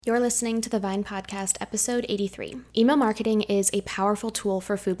You're listening to the Vine Podcast, episode 83. Email marketing is a powerful tool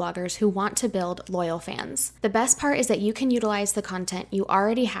for food bloggers who want to build loyal fans. The best part is that you can utilize the content you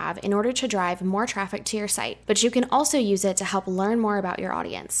already have in order to drive more traffic to your site, but you can also use it to help learn more about your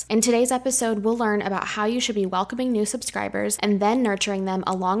audience. In today's episode, we'll learn about how you should be welcoming new subscribers and then nurturing them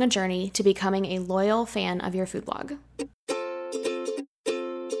along a journey to becoming a loyal fan of your food blog.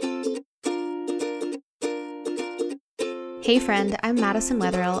 Hey friend, I'm Madison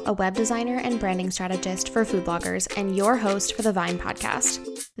Wetherill, a web designer and branding strategist for food bloggers and your host for the Vine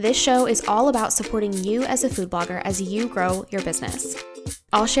Podcast. This show is all about supporting you as a food blogger as you grow your business.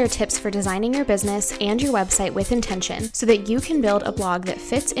 I'll share tips for designing your business and your website with intention so that you can build a blog that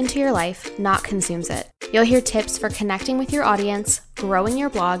fits into your life, not consumes it. You'll hear tips for connecting with your audience, growing your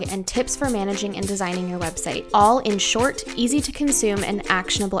blog, and tips for managing and designing your website, all in short, easy to consume, and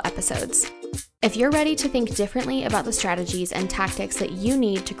actionable episodes. If you're ready to think differently about the strategies and tactics that you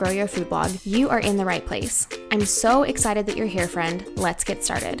need to grow your food blog, you are in the right place. I'm so excited that you're here, friend. Let's get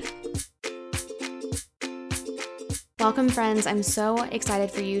started. Welcome, friends. I'm so excited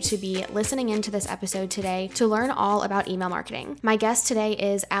for you to be listening into this episode today to learn all about email marketing. My guest today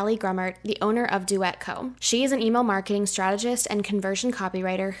is Allea Grummert, the owner of Duet Co. She is an email marketing strategist and conversion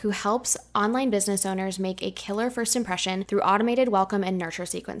copywriter who helps online business owners make a killer first impression through automated welcome and nurture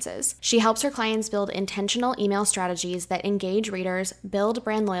sequences. She helps her clients build intentional email strategies that engage readers, build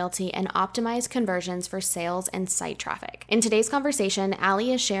brand loyalty, and optimize conversions for sales and site traffic. In today's conversation,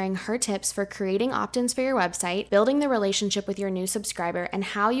 Allea is sharing her tips for creating opt-ins for your website, building the relationship with your new subscriber, and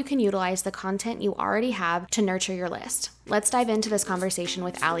how you can utilize the content you already have to nurture your list. Let's dive into this conversation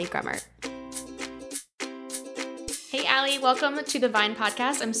with Allea Grummert. Hey Allea, welcome to the Vine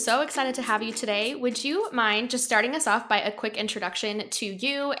Podcast. I'm so excited to have you today. Would you mind just starting us off by a quick introduction to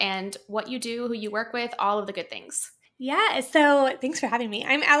you and what you do, who you work with, all of the good things? Yeah, so thanks for having me.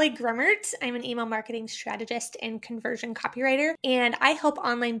 I'm Allea Grummert. I'm an email marketing strategist and conversion copywriter, and I help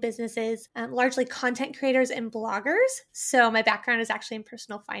online businesses, largely content creators and bloggers. So my background is actually in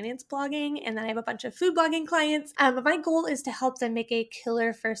personal finance blogging, and then I have a bunch of food blogging clients. But my goal is to help them make a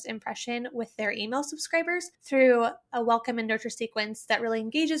killer first impression with their email subscribers through a welcome and nurture sequence that really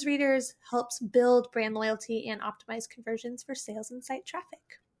engages readers, helps build brand loyalty, and optimize conversions for sales and site traffic.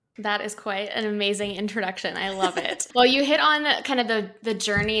 That is quite an amazing introduction. I love it. Well, you hit on kind of the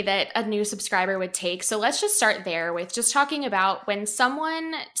journey that a new subscriber would take. So let's just start there with just talking about when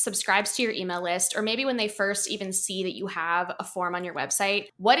someone subscribes to your email list, or maybe when they first even see that you have a form on your website,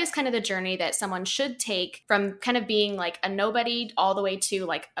 what is kind of the journey that someone should take from kind of being like a nobody all the way to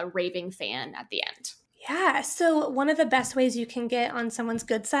like a raving fan at the end? Yeah, so one of the best ways you can get on someone's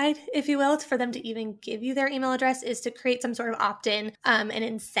good side, if you will, for them to even give you their email address is to create some sort of opt-in, an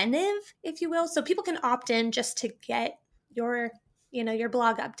incentive, if you will. So people can opt in just to get your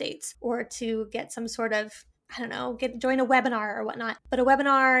blog updates or to get some sort of, join a webinar or whatnot. But a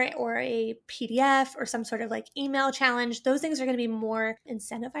webinar or a PDF or some sort of like email challenge, those things are going to be more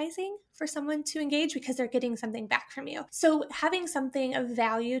incentivizing for someone to engage because they're getting something back from you. So having something of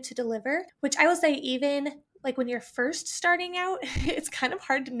value to deliver, which I will say even like when you're first starting out, it's kind of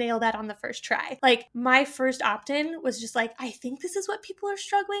hard to nail that on the first try. Like my first opt-in was just like, I think this is what people are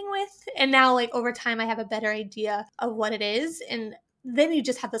struggling with. And now like over time, I have a better idea of what it is. And then you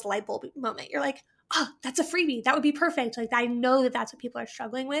just have this light bulb moment. You're like, oh, that's a freebie. That would be perfect. Like I know that that's what people are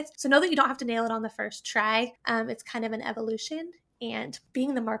struggling with. So know that you don't have to nail it on the first try. It's kind of an evolution. And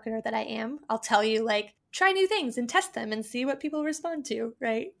being the marketer that I am, I'll tell you like, try new things and test them and see what people respond to,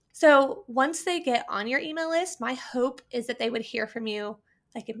 right? So once they get on your email list, my hope is that they would hear from you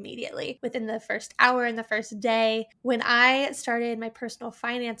like immediately within the first hour and the first day. When I started my personal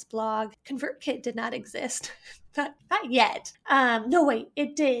finance blog, ConvertKit did not exist. Not yet. No, wait,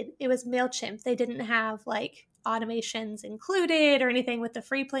 it did. It was MailChimp. They didn't have like automations included or anything with the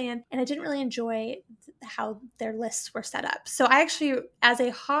free plan. And I didn't really enjoy how their lists were set up. So I actually, as a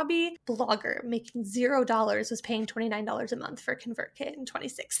hobby blogger making $0, was paying $29 a month for ConvertKit in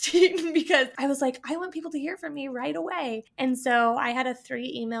 2016 because I was like, I want people to hear from me right away. And so I had a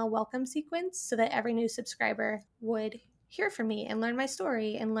 3 email welcome sequence so that every new subscriber would hear from me and learn my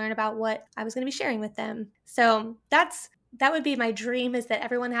story and learn about what I was going to be sharing with them. So that would be my dream, is that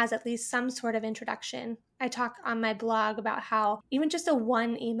everyone has at least some sort of introduction. I talk on my blog about how even just a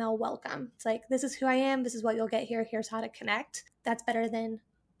 1 email welcome, it's like, this is who I am, this is what you'll get here, here's how to connect. That's better than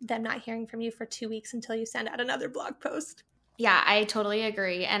them not hearing from you for 2 weeks until you send out another blog post. Yeah, I totally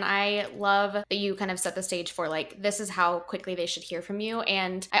agree. And I love that you kind of set the stage for like, this is how quickly they should hear from you.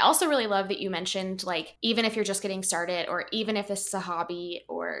 And I also really love that you mentioned like, even if you're just getting started, or even if this is a hobby,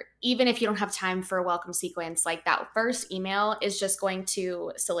 or even if you don't have time for a welcome sequence, like that first email is just going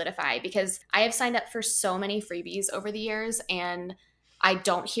to solidify, because I have signed up for so many freebies over the years and I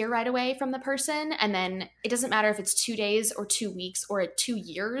don't hear right away from the person. And then it doesn't matter if it's 2 days or 2 weeks or 2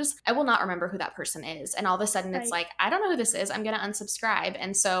 years, I will not remember who that person is. And all of a sudden it's like, I don't know who this is. I'm going to unsubscribe.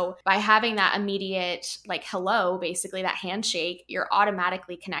 And so by having that immediate, like, hello, basically that handshake, you're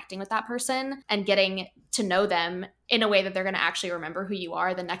automatically connecting with that person and getting to know them in a way that they're going to actually remember who you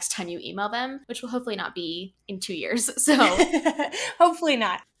are the next time you email them, which will hopefully not be in 2 years. So hopefully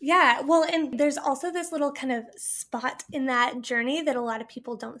not. Yeah. Well, and there's also this little kind of spot in that journey that a lot of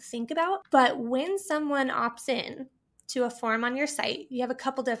people don't think about. But when someone opts in to a form on your site, you have a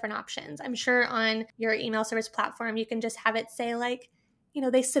couple different options. I'm sure on your email service platform, you can just have it say like,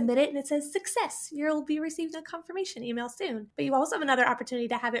 they submit it and it says success. You'll be receiving a confirmation email soon. But you also have another opportunity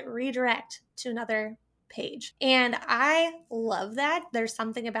to have it redirect to another page. And I love that. There's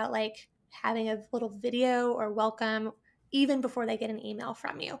something about like having a little video or welcome even before they get an email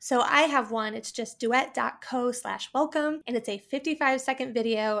from you. So I have one, it's just duet.co/welcome. And it's a 55-second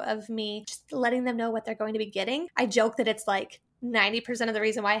video of me just letting them know what they're going to be getting. I joke that it's like 90% of the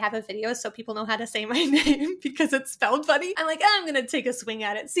reason why I have a video is so people know how to say my name because it's spelled funny. I'm like, I'm going to take a swing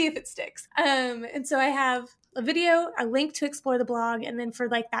at it, see if it sticks. And so I have a video, a link to explore the blog, and then for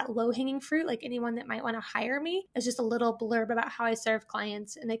like that low-hanging fruit, like anyone that might want to hire me, is just a little blurb about how I serve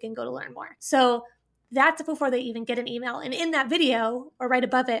clients and they can go to learn more. So that's before they even get an email. And in that video, or right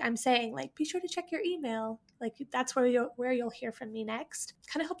above it, I'm saying like, be sure to check your email. Like that's where you'll hear from me next.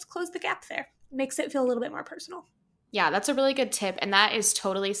 Kind of helps close the gap there. Makes it feel a little bit more personal. Yeah, that's a really good tip. And that is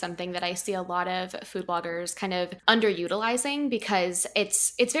totally something that I see a lot of food bloggers kind of underutilizing, because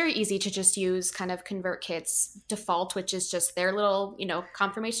it's very easy to just use kind of ConvertKit's default, which is just their little,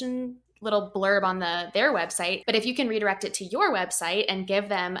 confirmation little blurb on their website. But if you can redirect it to your website and give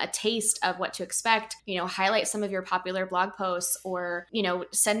them a taste of what to expect, highlight some of your popular blog posts, or,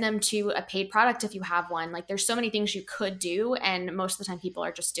 send them to a paid product if you have one. Like there's so many things you could do. And most of the time people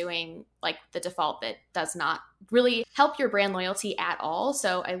are just doing like the default that does not really help your brand loyalty at all.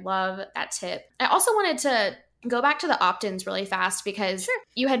 So I love that tip. I also wanted to go back to the opt-ins really fast, because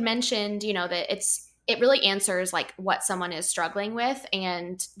you had mentioned, that it really answers like what someone is struggling with,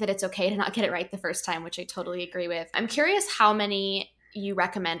 and that it's okay to not get it right the first time, which I totally agree with. I'm curious how many you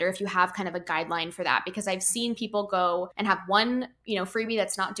recommend, or if you have kind of a guideline for that, because I've seen people go and have one, freebie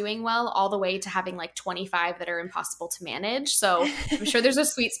that's not doing well, all the way to having like 25 that are impossible to manage. So I'm sure there's a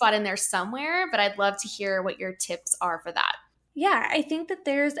sweet spot in there somewhere, but I'd love to hear what your tips are for that. Yeah, I think that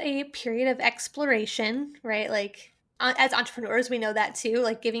there's a period of exploration, right? Like as entrepreneurs, we know that too,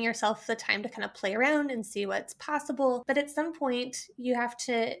 like giving yourself the time to kind of play around and see what's possible. But at some point, you have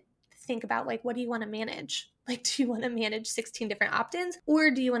to think about like, what do you want to manage? Like, do you want to manage 16 different opt-ins, or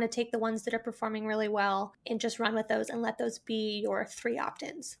do you want to take the ones that are performing really well and just run with those and let those be your 3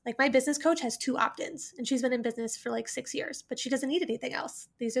 opt-ins? Like my business coach has 2 opt-ins and she's been in business for like 6 years, but she doesn't need anything else.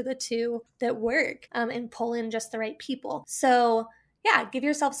 These are the 2 that work and pull in just the right people. So yeah, give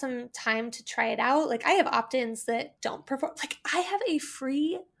yourself some time to try it out. Like I have opt-ins that don't perform. Like I have a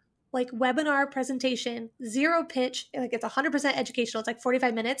free webinar presentation, 0 pitch, like it's 100% educational. It's like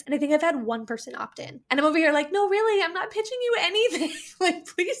 45 minutes. And I think I've had 1 person opt in. And I'm over here like, no, really, I'm not pitching you anything. Like,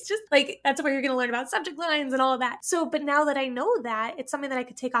 please just that's where you're going to learn about subject lines and all of that. So, but now that I know that, it's something that I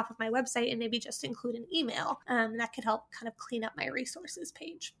could take off of my website and maybe just include an email. That could help kind of clean up my resources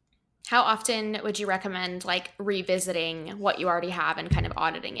page. How often would you recommend like revisiting what you already have and kind of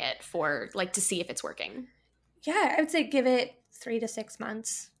auditing it for like to see if it's working? Yeah, I would say give it 3 to 6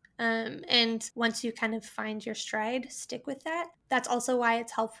 months. And once you kind of find your stride, stick with that. That's also why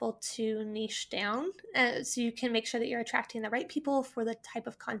it's helpful to niche down so you can make sure that you're attracting the right people for the type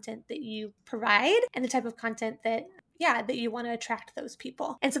of content that you provide and the type of content that you want to attract those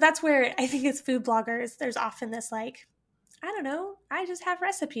people. And so that's where I think as food bloggers, there's often this like, I don't know, I just have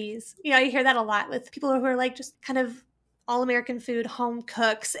recipes. You hear that a lot with people who are like just kind of all American food, home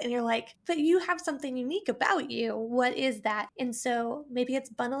cooks, and you're like, but you have something unique about you. What is that? And so maybe it's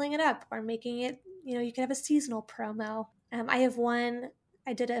bundling it up or making it, you can have a seasonal promo.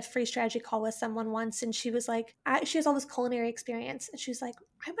 I did a free strategy call with someone once, and she was like, she has all this culinary experience. And she's like,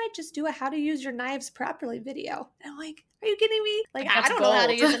 I might just do a how to use your knives properly video. And I'm like, are you kidding me? Like, I don't know how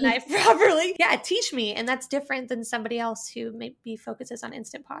to use a knife properly. Yeah, teach me. And that's different than somebody else who maybe focuses on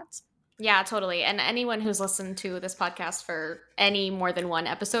Instant Pots. Yeah, totally. And anyone who's listened to this podcast for any more than one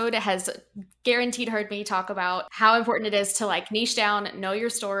episode has guaranteed heard me talk about how important it is to like niche down, know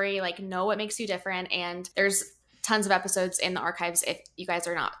your story, like know what makes you different. And there's tons of episodes in the archives if you guys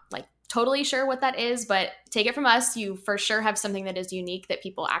are not like totally sure what that is, but take it from us. You for sure have something that is unique that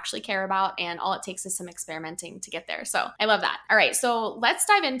people actually care about. And all it takes is some experimenting to get there. So I love that. All right. So let's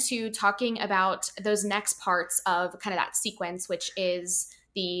dive into talking about those next parts of kind of that sequence, which is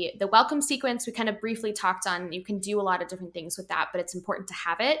the welcome sequence. We kind of briefly talked on, you can do a lot of different things with that, but it's important to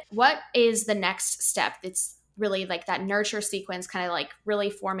have it. What is the next step? It's really like that nurture sequence, kind of like really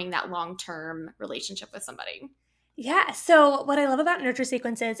forming that long-term relationship with somebody. Yeah. So what I love about nurture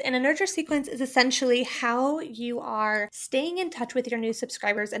sequences, and a nurture sequence is essentially how you are staying in touch with your new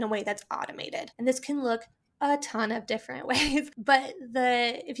subscribers in a way that's automated. And this can look a ton of different ways. But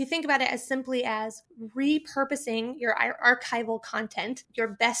if you think about it as simply as repurposing your archival content, your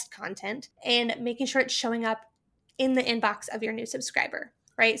best content, and making sure it's showing up in the inbox of your new subscriber.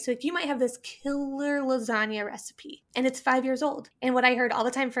 Right? So you might have this killer lasagna recipe and it's 5 years old. And what I heard all the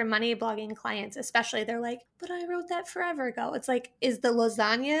time from money blogging clients, especially, they're like, but I wrote that forever ago. It's like, is the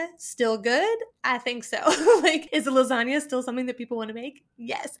lasagna still good? I think so. Like, is the lasagna still something that people want to make?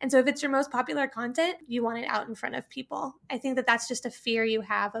 Yes. And so if it's your most popular content, you want it out in front of people. I think that that's just a fear you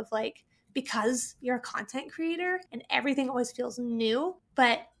have of like, because you're a content creator and everything always feels new,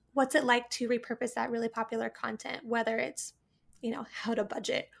 but what's it like to repurpose that really popular content, whether it's how to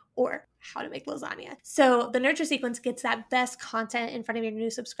budget or how to make lasagna. So the nurture sequence gets that best content in front of your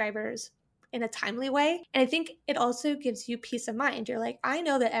new subscribers in a timely way. And I think it also gives you peace of mind. You're like, I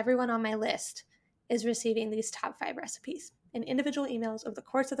know that everyone on my list is receiving these top 5 recipes in individual emails over the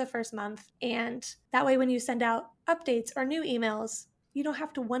course of the first month. And that way, when you send out updates or new emails, you don't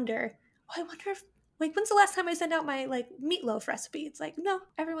have to wonder, I wonder if, when's the last time I sent out my meatloaf recipe? It's like, no,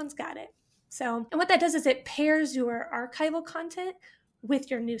 everyone's got it. So, and what that does is it pairs your archival content with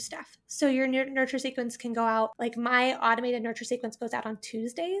your new stuff. So your nurture sequence can go out, like my automated nurture sequence goes out on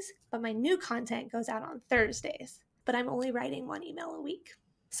Tuesdays, but my new content goes out on Thursdays. But I'm only writing 1 email a week.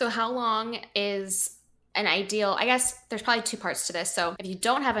 So how long is an ideal, I guess there's probably 2 parts to this. So if you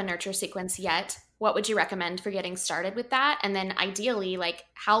don't have a nurture sequence yet, what would you recommend for getting started with that? And then ideally, like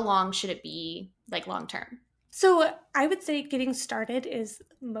how long should it be like long term? So I would say getting started is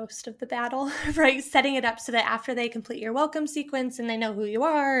most of the battle, right? Setting it up so that after they complete your welcome sequence and they know who you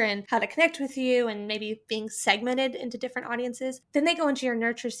are and how to connect with you and maybe being segmented into different audiences, then they go into your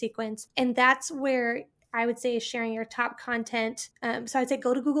nurture sequence. And that's where I would say is sharing your top content. So I'd say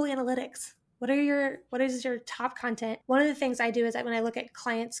go to Google Analytics. What is your top content? One of the things I do is that when I look at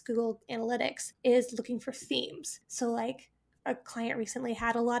clients' Google Analytics is looking for themes. So like, a client recently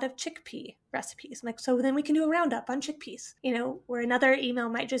had a lot of chickpea recipes. I'm like, so then we can do a roundup on chickpeas, where another email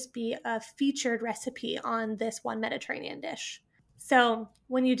might just be a featured recipe on this one Mediterranean dish. So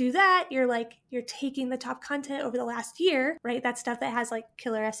when you do that, you're taking the top content over the last year, right? That stuff that has like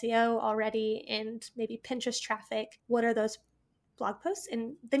killer SEO already and maybe Pinterest traffic. What are those blog posts?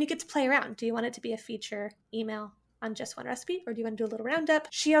 And then you get to play around. Do you want it to be a feature email on just one recipe, or do you want to do a little roundup?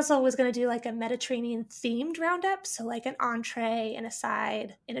 She also was going to do like a Mediterranean themed roundup. So like an entree and a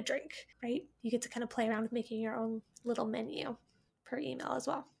side and a drink, right? You get to kind of play around with making your own little menu per email as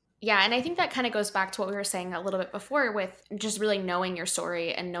well. Yeah, and I think that kind of goes back to what we were saying a little bit before with just really knowing your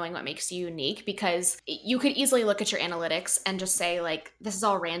story and knowing what makes you unique, because you could easily look at your analytics and just say like, this is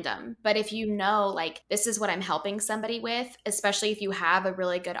all random. But if you know, like, this is what I'm helping somebody with, especially if you have a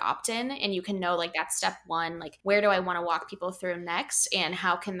really good opt-in and you can know like that's step 1, like where do I want to walk people through next and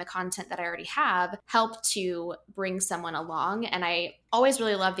how can the content that I already have help to bring someone along. And I always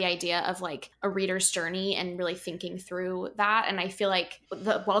really love the idea of like a reader's journey and really thinking through that. And I feel like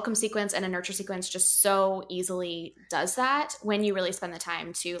the welcome sequence and a nurture sequence just so easily does that when you really spend the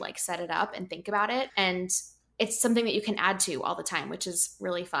time to like set it up and think about it. And it's something that you can add to all the time, which is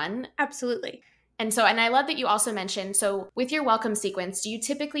really fun. Absolutely. And I love that you also mentioned, so with your welcome sequence, do you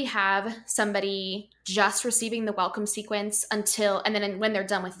typically have somebody just receiving the welcome sequence and then when they're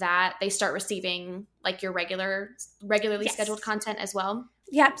done with that, they start receiving like your regularly yes. scheduled content as well?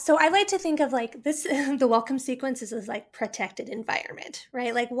 Yeah. So I like to think of like this, the welcome sequence is this like protected environment,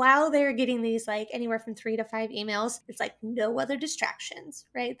 right? Like while they're getting these like anywhere from 3 to 5 emails, it's like no other distractions,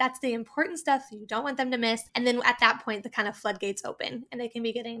 right? That's the important stuff you don't want them to miss. And then at that point, the kind of floodgates open and they can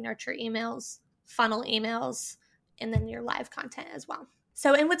be getting nurture emails, funnel emails, and then your live content as well.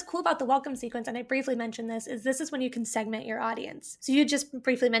 So, and what's cool about the welcome sequence, and I briefly mentioned this is when you can segment your audience. So you just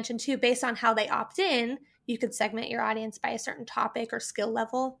briefly mentioned too, based on how they opt in, you could segment your audience by a certain topic or skill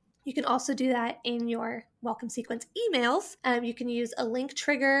level. You can also do that in your welcome sequence emails. You can use a link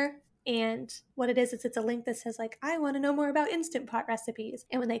trigger And what it is it's a link that says like, I want to know more about Instant Pot recipes.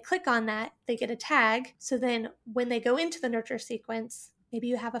 And when they click on that, they get a tag. So then when they go into the nurture sequence, maybe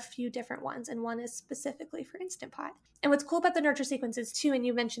you have a few different ones and one is specifically for Instant Pot. And what's cool about the nurture sequences too, and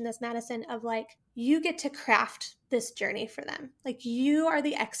you mentioned this, Madison, of like, you get to craft this journey for them. Like, you are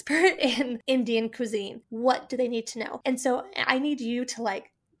the expert in Indian cuisine. What do they need to know? And so I need you to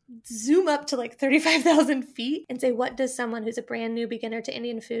like zoom up to like 35,000 feet and say, what does someone who's a brand new beginner to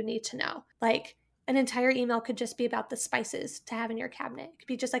Indian food need to know? Like, an entire email could just be about the spices to have in your cabinet. It could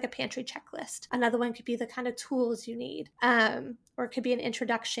be just like a pantry checklist. Another one could be the kind of tools you need. Or it could be an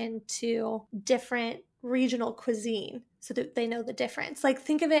introduction to different regional cuisine so that they know the difference. Like,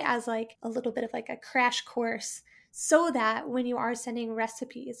 think of it as like a little bit of like a crash course so that when you are sending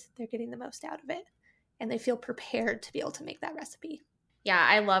recipes, they're getting the most out of it and they feel prepared to be able to make that recipe. Yeah,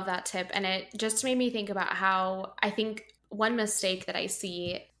 I love that tip. And it just made me think about how I think one mistake that I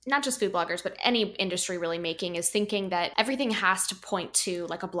see, not just food bloggers, but any industry really making, is thinking that everything has to point to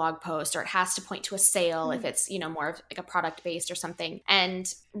like a blog post or it has to point to a sale if it's, more of like a product based or something.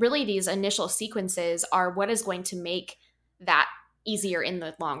 And really these initial sequences are what is going to make that easier in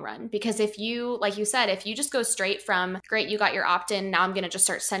the long run. Because if you, like you said, if you just go straight from, great, you got your opt-in, now I'm going to just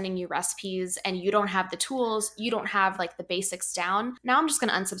start sending you recipes, and you don't have the tools, you don't have like the basics down, now I'm just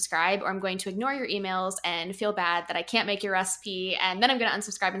going to unsubscribe, or I'm going to ignore your emails and feel bad that I can't make your recipe, and then I'm going to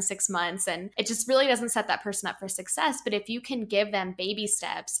unsubscribe in 6 months. And it just really doesn't set that person up for success. But if you can give them baby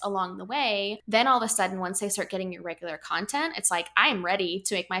steps along the way, then all of a sudden, once they start getting your regular content, it's like, I'm ready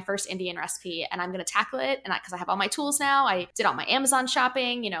to make my first Indian recipe and I'm going to tackle it. And because I have all my tools now, I did all my Amazon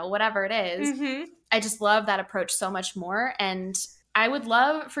shopping, whatever it is. Mm-hmm. I just love that approach so much more. And I would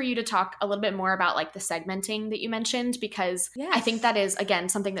love for you to talk a little bit more about like the segmenting that you mentioned, because I think that is, again,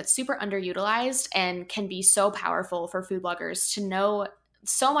 something that's super underutilized and can be so powerful for food bloggers to know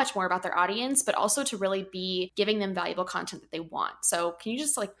so much more about their audience, but also to really be giving them valuable content that they want. So can you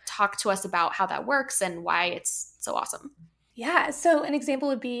just like talk to us about how that works and why it's so awesome? Yeah. So an example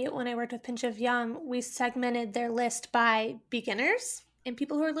would be when I worked with Pinch of Yum, we segmented their list by beginners and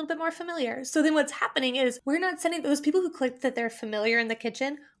people who are a little bit more familiar. So then what's happening is we're not sending those people who clicked that they're familiar in the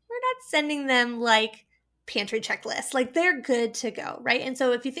kitchen, we're not sending them like pantry checklists. Like, they're good to go, right? And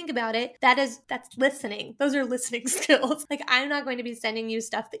so if you think about it, that's listening. Those are listening skills. Like, I'm not going to be sending you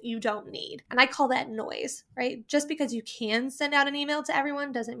stuff that you don't need. And I call that noise, right? Just because you can send out an email to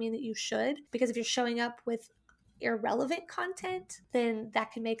everyone doesn't mean that you should, because if you're showing up with irrelevant content, then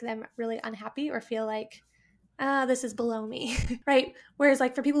that can make them really unhappy or feel like, this is below me, right? Whereas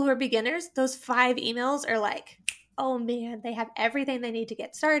like for people who are beginners, those 5 emails are like, oh man, they have everything they need to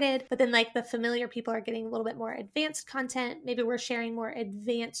get started. But then like the familiar people are getting a little bit more advanced content. Maybe we're sharing more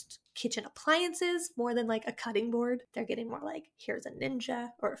advanced kitchen appliances more than like a cutting board. They're getting more like, here's a Ninja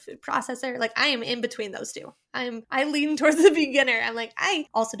or a food processor. Like, I am in between those two. I lean towards the beginner. I'm like, I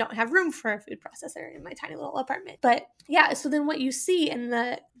also don't have room for a food processor in my tiny little apartment. But yeah, so then what you see in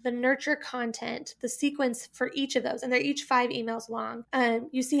the nurture content, the sequence for each of those, and they're each 5 emails long,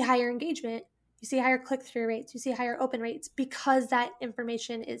 you see higher engagement. You see higher click-through rates, you see higher open rates, because that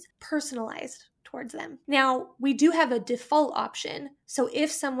information is personalized towards them. Now, we do have a default option. So if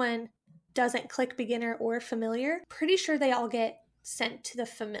someone doesn't click beginner or familiar, pretty sure they all get sent to the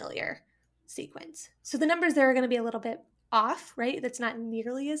familiar sequence. So the numbers there are going to be a little bit off, right? That's not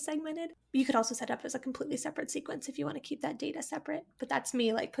nearly as segmented. You could also set up as a completely separate sequence if you want to keep that data separate. But that's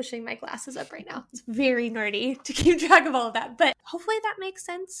me like pushing my glasses up right now. It's very nerdy to keep track of all of that. But hopefully that makes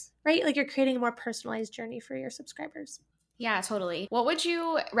sense, right? Like, you're creating a more personalized journey for your subscribers. Yeah, totally. What would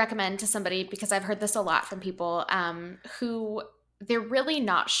you recommend to somebody, because I've heard this a lot from people who they're really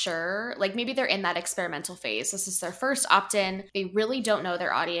not sure, like maybe they're in that experimental phase. This is their first opt-in. They really don't know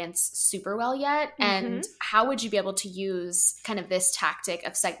their audience super well yet. Mm-hmm. And how would you be able to use kind of this tactic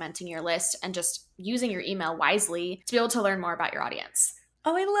of segmenting your list and just using your email wisely to be able to learn more about your audience?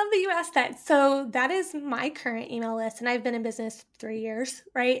 Oh, I love that you asked that. So that is my current email list, and I've been in business 3 years,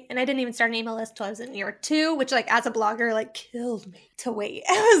 right? And I didn't even start an email list until I was in year 2, which like as a blogger, like killed me to wait.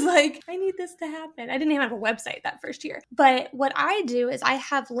 I was like, I need this to happen. I didn't even have a website that first year. But what I do is I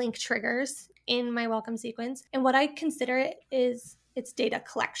have link triggers in my welcome sequence. And what I consider it is it's data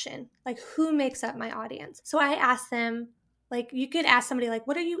collection. Like, who makes up my audience? So I ask them, like, you could ask somebody like,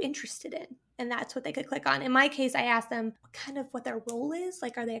 what are you interested in? And that's what they could click on. In my case, I asked them what their role is.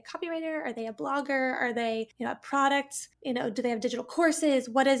 Like, are they a copywriter? Are they a blogger? Are they, a product? Do they have digital courses?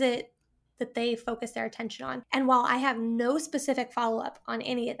 What is it that they focus their attention on? And while I have no specific follow-up on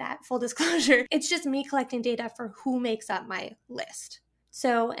any of that, full disclosure, it's just me collecting data for who makes up my list.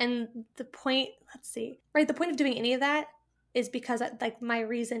 So, and the point, the point of doing any of that is because like my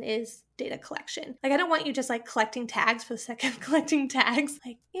reason is data collection. Like I don't want you just like collecting tags for the sake of collecting tags,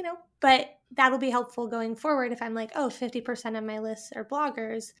 like, but that'll be helpful going forward. If I'm like, oh, 50% of my lists are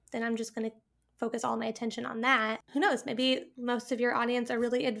bloggers, then I'm just going to focus all my attention on that. Who knows? Maybe most of your audience are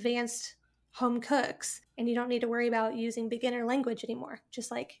really advanced home cooks and you don't need to worry about using beginner language anymore.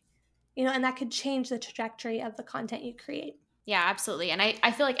 Just like, and that could change the trajectory of the content you create. Yeah, absolutely. And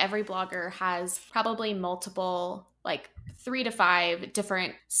I feel like every blogger has probably multiple, like 3 to 5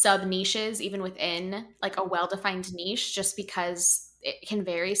 different sub niches, even within like a well-defined niche, just because it can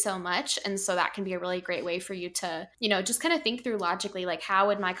vary so much. And so that can be a really great way for you to, just kind of think through logically, like how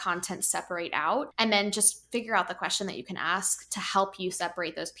would my content separate out? And then just figure out the question that you can ask to help you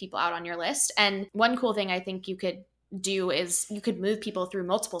separate those people out on your list. And one cool thing I think you could do is you could move people through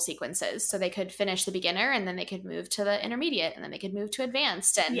multiple sequences. So they could finish the beginner and then they could move to the intermediate and then they could move to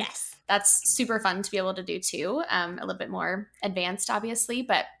advanced. And yes, that's super fun to be able to do too. A little bit more advanced, obviously.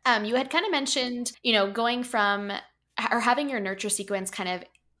 But you had kind of mentioned, going from or having your nurture sequence kind of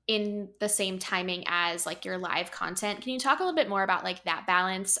in the same timing as like your live content. Can you talk a little bit more about like that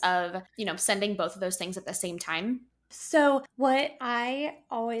balance of, sending both of those things at the same time? So what I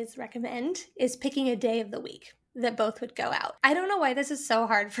always recommend is picking a day of the week that both would go out. I don't know why this is so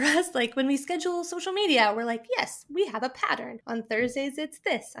hard for us. Like when we schedule social media, we're like, yes, we have a pattern. On Thursdays, it's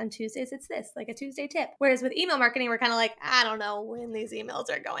this. On Tuesdays, it's this, like a Tuesday tip. Whereas with email marketing, we're kind of like, I don't know when these emails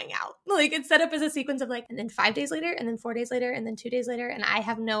are going out. Like it's set up as a sequence of like, and then 5 days later, and then 4 days later, and then 2 days later. And I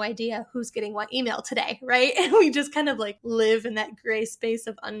have no idea who's getting what email today, right? And we just kind of like live in that gray space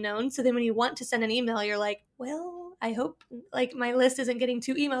of unknown. So then when you want to send an email, you're like, well, I hope like my list isn't getting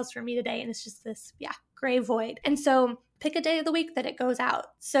 2 emails from me today. And it's just this, gray void. And so pick a day of the week that it goes out.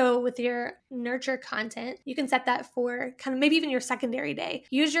 So with your nurture content, you can set that for kind of maybe even your secondary day.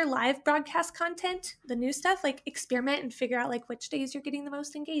 Use your live broadcast content, the new stuff, like experiment and figure out like which days you're getting the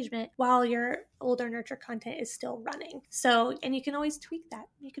most engagement while your older nurture content is still running. So, and you can always tweak that.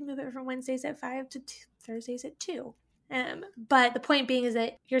 You can move it from Wednesdays at 5 to Thursdays at 2. But the point being is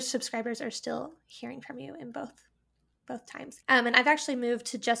that your subscribers are still hearing from you in both times. And I've actually moved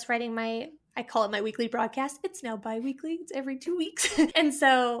to just writing I call it my weekly broadcast. It's now bi-weekly. It's every 2 weeks. And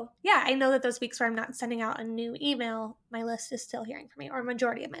so, I know that those weeks where I'm not sending out a new email, my list is still hearing from me, or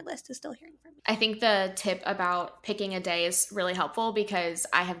majority of my list is still hearing from me. I think the tip about picking a day is really helpful because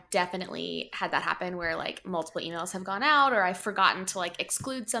I have definitely had that happen where like multiple emails have gone out or I've forgotten to like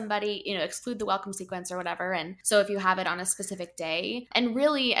exclude somebody, exclude the welcome sequence or whatever. And so if you have it on a specific day, and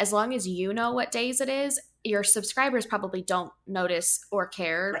really as long as you know what days it is, your subscribers probably don't notice or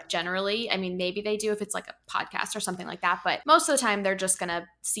care generally. I mean, maybe they do if it's like a podcast or something like that, but most of the time they're just going to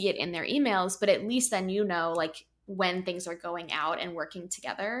see it in their emails, but at least then like when things are going out and working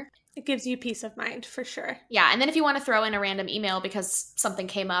together. It gives you peace of mind for sure. Yeah. And then if you want to throw in a random email because something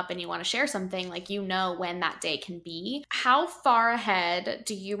came up and you want to share something, like when that day can be. How far ahead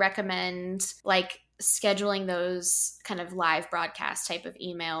do you recommend like scheduling those kind of live broadcast type of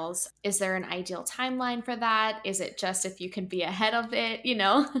emails? Is there an ideal timeline for that? Is it just if you can be ahead of it,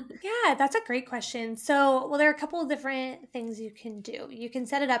 Yeah, that's a great question. So, there are a couple of different things you can do. You can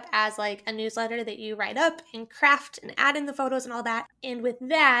set it up as like a newsletter that you write up and craft and add in the photos and all that. And with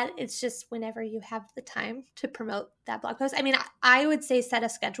that, it's just whenever you have the time to promote that blog post. I mean, I would say set a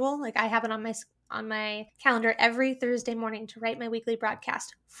schedule. Like I have it on my calendar every Thursday morning to write my weekly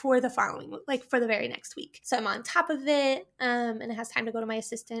broadcast for the following, like for the very next week. So I'm on top of it, and it has time to go to my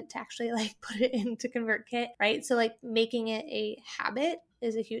assistant to actually like put it into ConvertKit, right? So like making it a habit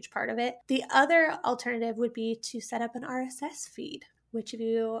is a huge part of it. The other alternative would be to set up an RSS feed. Which of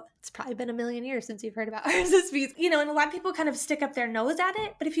you, it's probably been a million years since you've heard about RSS feeds, and a lot of people kind of stick up their nose at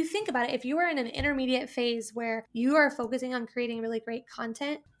it. But if you think about it, if you are in an intermediate phase where you are focusing on creating really great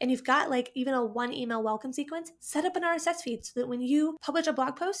content and you've got like even a 1 email welcome sequence, set up an RSS feed so that when you publish a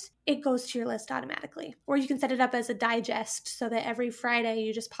blog post, it goes to your list automatically. Or you can set it up as a digest so that every Friday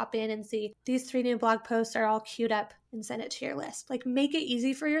you just pop in and see these 3 new blog posts are all queued up and send it to your list. Like make it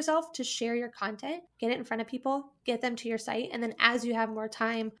easy for yourself to share your content, get it in front of people, get them to your site. And then as you have more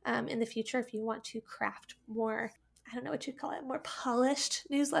time in the future, if you want to craft more, I don't know what you'd call it, more polished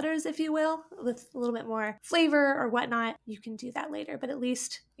newsletters, if you will, with a little bit more flavor or whatnot, you can do that later. But at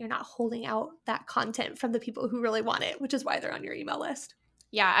least you're not holding out that content from the people who really want it, which is why they're on your email list.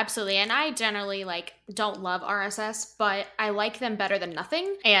 Yeah, absolutely. And I generally don't love RSS, but I like them better than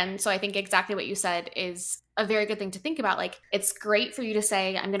nothing. And so I think exactly what you said is a very good thing to think about. Like, it's great for you to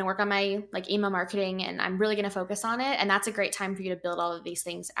say, I'm going to work on my like email marketing and I'm really going to focus on it. And that's a great time for you to build all of these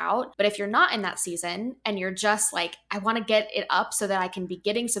things out. But if you're not in that season and you're just like, I want to get it up so that I can be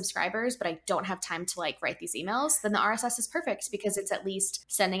getting subscribers, but I don't have time to like write these emails, then the RSS is perfect because it's at least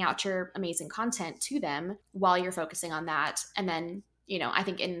sending out your amazing content to them while you're focusing on that. And then, you know, I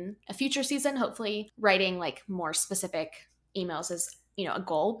think in a future season, hopefully writing like more specific emails is, you know, a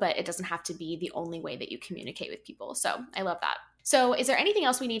goal, but it doesn't have to be the only way that you communicate with people. So I love that. So is there anything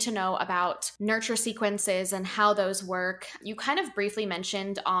else we need to know about nurture sequences and how those work? You kind of briefly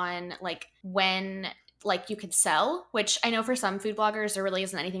mentioned on like when like you could sell, which I know for some food bloggers, there really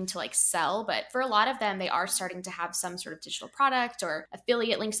isn't anything to like sell, but for a lot of them, they are starting to have some sort of digital product or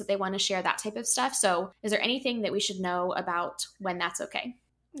affiliate links that they want to share, that type of stuff. So is there anything that we should know about when that's okay?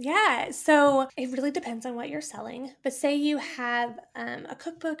 Yeah, so it really depends on what you're selling. But say you have a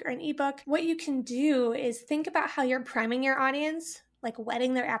cookbook or an ebook, what you can do is think about how you're priming your audience, like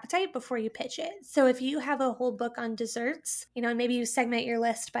whetting their appetite before you pitch it. So if you have a whole book on desserts, you know, and maybe you segment your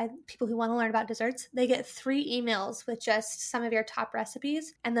list by people who want to learn about desserts, they get 3 emails with just some of your top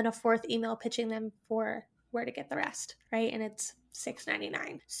recipes and then a 4th email pitching them for where to get the rest, right? And it's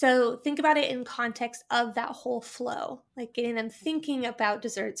 $6.99. So think about it in context of that whole flow. Like getting them thinking about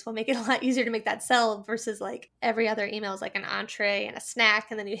desserts will make it a lot easier to make that sell versus like every other email is like an entree and a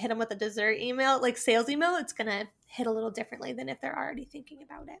snack, and then you hit them with a dessert email, like sales email. It's going to hit a little differently than if they're already thinking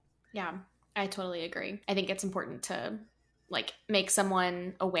about it. Yeah, I totally agree. I think it's important to like make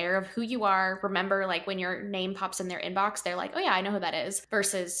someone aware of who you are. Remember, like when your name pops in their inbox, they're like, oh yeah, I know who that is,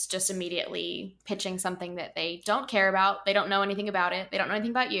 versus just immediately pitching something that they don't care about. They don't know anything about it. They don't know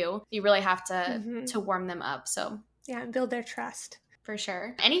anything about you. You really have to warm them up. So yeah, and build their trust. For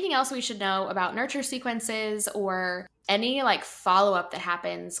sure. Anything else we should know about nurture sequences or any like follow-up that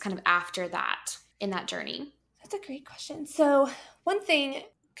happens kind of after that in that journey? That's a great question. So one thing,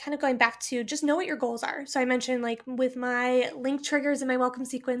 kind of going back to just know what your goals are. So I mentioned like with my link triggers and my welcome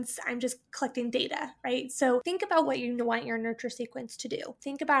sequence, I'm just collecting data, right? So think about what you want your nurture sequence to do.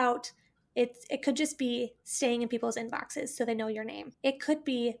 Think about it could just be staying in people's inboxes so they know your name. It could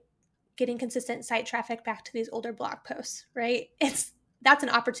be getting consistent site traffic back to these older blog posts, right? That's an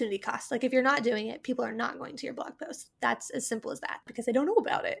opportunity cost. Like if you're not doing it, people are not going to your blog posts. That's as simple as that because they don't know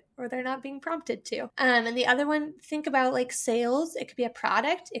about it or they're not being prompted to. And the other one, think about like sales. It could be a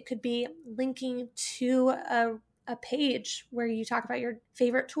product. It could be linking to a page where you talk about your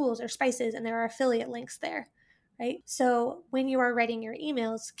favorite tools or spices and there are affiliate links there, right? So when you are writing your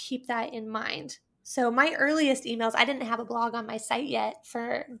emails, keep that in mind. So my earliest emails, I didn't have a blog on my site yet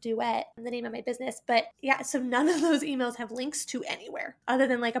for Duet, the name of my business. But yeah, so none of those emails have links to anywhere other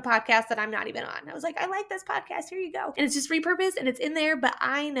than like a podcast that I'm not even on. I was like, I like this podcast. Here you go. And it's just repurposed and it's in there. But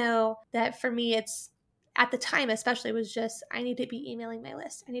I know that for me, it's at the time, especially was just, I need to be emailing my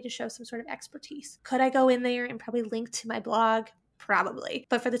list. I need to show some sort of expertise. Could I go in there and probably link to my blog? Probably.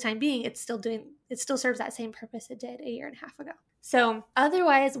 But for the time being, it still serves that same purpose it did a year and a half ago. So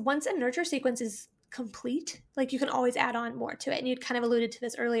otherwise, once a nurture sequence is complete, like you can always add on more to it. And you'd kind of alluded to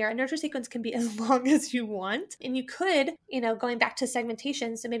this earlier. A nurture sequence can be as long as you want. And you could, going back to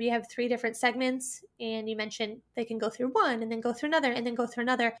segmentation. So maybe you have 3 different segments and you mentioned they can go through one and then go through another and then go through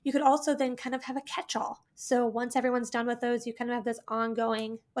another. You could also then kind of have a catch-all. So once everyone's done with those, you kind of have this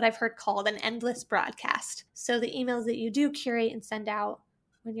ongoing, what I've heard called an endless broadcast. So the emails that you do curate and send out,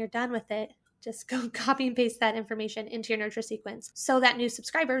 when you're done with it, just go copy and paste that information into your nurture sequence so that new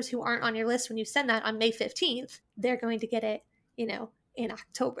subscribers who aren't on your list when you send that on May 15th, they're going to get it, in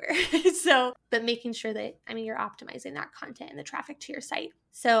October. But making sure that, you're optimizing that content and the traffic to your site.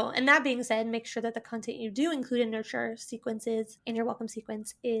 So, and that being said, make sure that the content you do include in nurture sequences and your welcome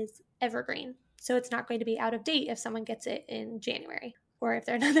sequence is evergreen. So it's not going to be out of date if someone gets it in January or if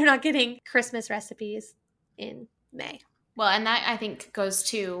they're not getting Christmas recipes in May. Well, and that I think goes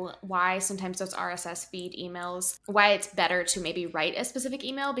to why sometimes those RSS feed emails, why it's better to maybe write a specific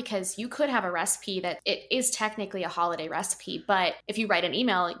email, because you could have a recipe that it is technically a holiday recipe, but if you write an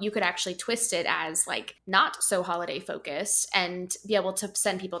email, you could actually twist it as like not so holiday focused and be able to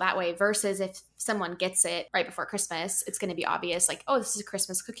send people that way versus if someone gets it right before Christmas, it's going to be obvious like, oh, this is a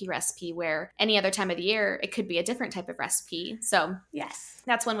Christmas cookie recipe, where any other time of the year, it could be a different type of recipe. So yes,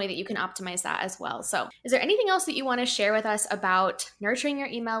 that's one way that you can optimize that as well. So is there anything else that you want to share with us about nurturing your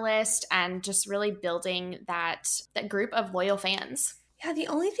email list and just really building that group of loyal fans? Yeah, the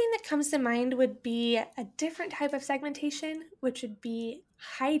only thing that comes to mind would be a different type of segmentation, which would be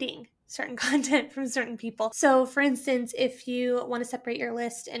hiding certain content from certain people. So for instance, if you want to separate your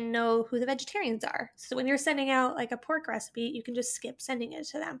list and know who the vegetarians are, so when you're sending out like a pork recipe, you can just skip sending it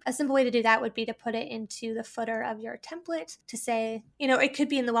to them. A simple way to do that would be to put it into the footer of your template to say, it could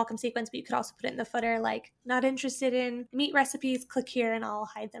be in the welcome sequence, but you could also put it in the footer like, not interested in meat recipes, click here and I'll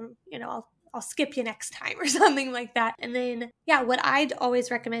hide them, I'll skip you next time or something like that. And then, what I'd always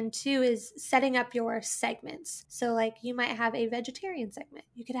recommend too is setting up your segments. So like you might have a vegetarian segment.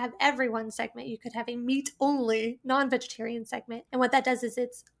 You could have everyone segment. You could have a meat only non-vegetarian segment. And what that does is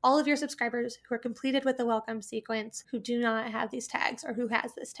it's all of your subscribers who are completed with the welcome sequence who do not have these tags or who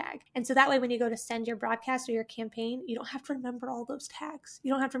has this tag. And so that way, when you go to send your broadcast or your campaign, you don't have to remember all those tags.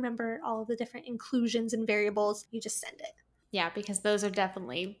 You don't have to remember all of the different inclusions and variables. You just send it. Yeah, because those are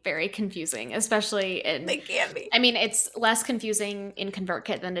definitely very confusing, especially in... They can be. I mean, it's less confusing in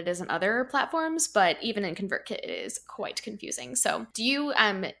ConvertKit than it is in other platforms, but even in ConvertKit, it is quite confusing. So do you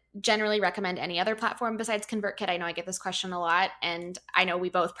generally recommend any other platform besides ConvertKit? I know I get this question a lot, and I know we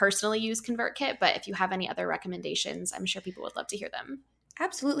both personally use ConvertKit, but if you have any other recommendations, I'm sure people would love to hear them.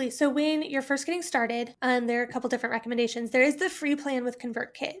 Absolutely. So when you're first getting started, there are a couple different recommendations. There is the free plan with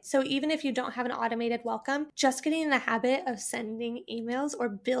ConvertKit. So even if you don't have an automated welcome, just getting in the habit of sending emails or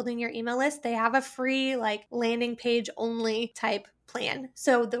building your email list, they have a free like landing page only type plan.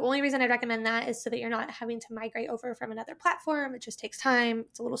 So the only reason I recommend that is so that you're not having to migrate over from another platform. It just takes time.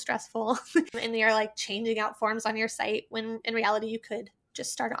 It's a little stressful. And you're like changing out forms on your site when in reality you could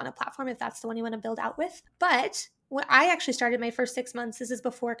just start on a platform if that's the one you want to build out with. But when I actually started my first 6 months, this is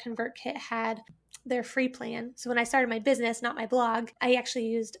before ConvertKit had their free plan. So when I started my business, not my blog, I actually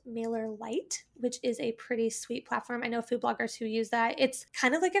used MailerLite, which is a pretty sweet platform. I know food bloggers who use that. It's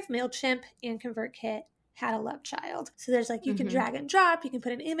kind of like if MailChimp and ConvertKit had a love child. So there's like, you can drag and drop, you can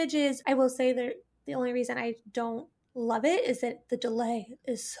put in images. I will say that the only reason I don't love it is that the delay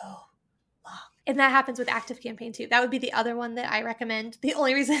is so long. And that happens with ActiveCampaign too. That would be the other one that I recommend. The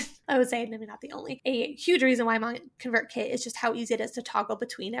only reason I would say, maybe not the only, a huge reason why I'm on ConvertKit is just how easy it is to toggle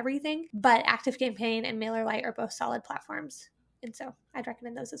between everything. But ActiveCampaign and MailerLite are both solid platforms. And so I'd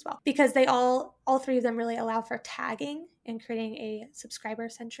recommend those as well because they all three of them really allow for tagging and creating a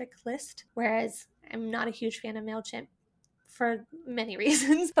subscriber-centric list. Whereas I'm not a huge fan of MailChimp for many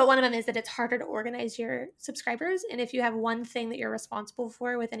reasons, but one of them is that it's harder to organize your subscribers. And if you have one thing that you're responsible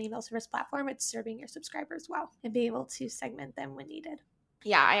for with an email service platform, it's serving your subscribers well and being able to segment them when needed.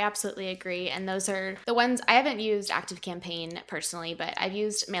 Yeah, I absolutely agree. And those are the ones, I haven't used ActiveCampaign personally, but I've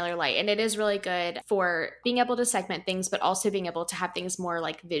used MailerLite, and it is really good for being able to segment things, but also being able to have things more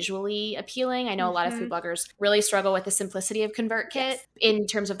like visually appealing. I know a lot of food bloggers really struggle with the simplicity of ConvertKit in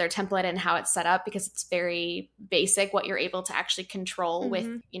terms of their template and how it's set up, because it's very basic what you're able to actually control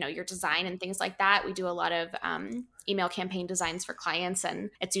with, your design and things like that. We do a lot of email campaign designs for clients,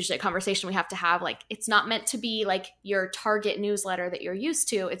 and it's usually a conversation we have to have. Like, it's not meant to be like your target newsletter that you're used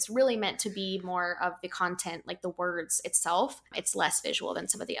to. It's really meant to be more of the content, like the words itself. It's less visual than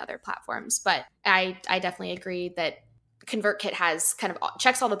some of the other platforms, but I definitely agree that ConvertKit has kind of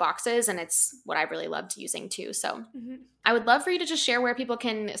checks all the boxes, and it's what I really loved using too. So I would love for you to just share where people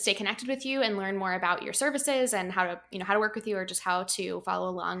can stay connected with you and learn more about your services and how to work with you, or just how to follow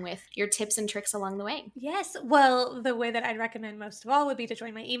along with your tips and tricks along the way. Yes. Well, the way that I'd recommend most of all would be to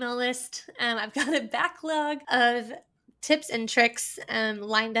join my email list. I've got a backlog of tips and tricks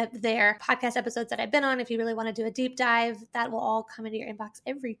lined up there. Podcast episodes that I've been on, if you really want to do a deep dive, that will all come into your inbox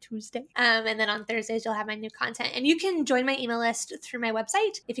every Tuesday. And then on Thursdays, you'll have my new content. And you can join my email list through my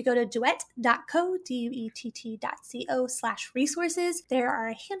website. If you go to duett.co, duett.co/resources, there are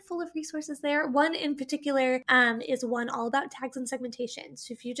a handful of resources there. One in particular is one all about tags and segmentation.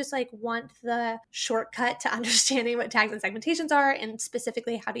 So if you just want the shortcut to understanding what tags and segmentations are and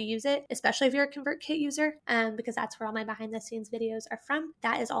specifically how to use it, especially if you're a ConvertKit user, because that's where all my behind the scenes videos are from.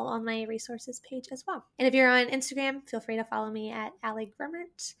 That is all on my resources page as well. And if you're on Instagram, feel free to follow me at Allea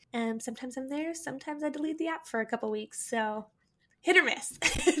Grummert. Sometimes I'm there, sometimes I delete the app for a couple weeks. So hit or miss,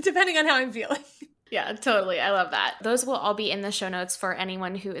 depending on how I'm feeling. Yeah, totally. I love that. Those will all be in the show notes for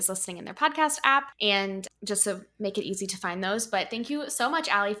anyone who is listening in their podcast app, and just to make it easy to find those. But thank you so much,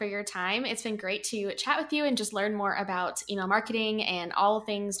 Allea, for your time. It's been great to chat with you and just learn more about email marketing and all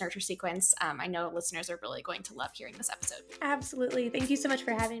things Nurture Sequence. I know listeners are really going to love hearing this episode. Absolutely. Thank you so much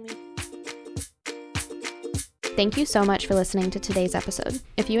for having me. Thank you so much for listening to today's episode.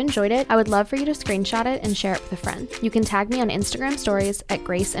 If you enjoyed it, I would love for you to screenshot it and share it with a friend. You can tag me on Instagram stories at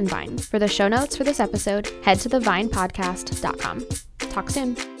Grace and Vine. For the show notes for this episode, head to thevinepodcast.com. Talk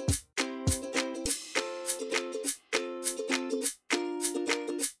soon.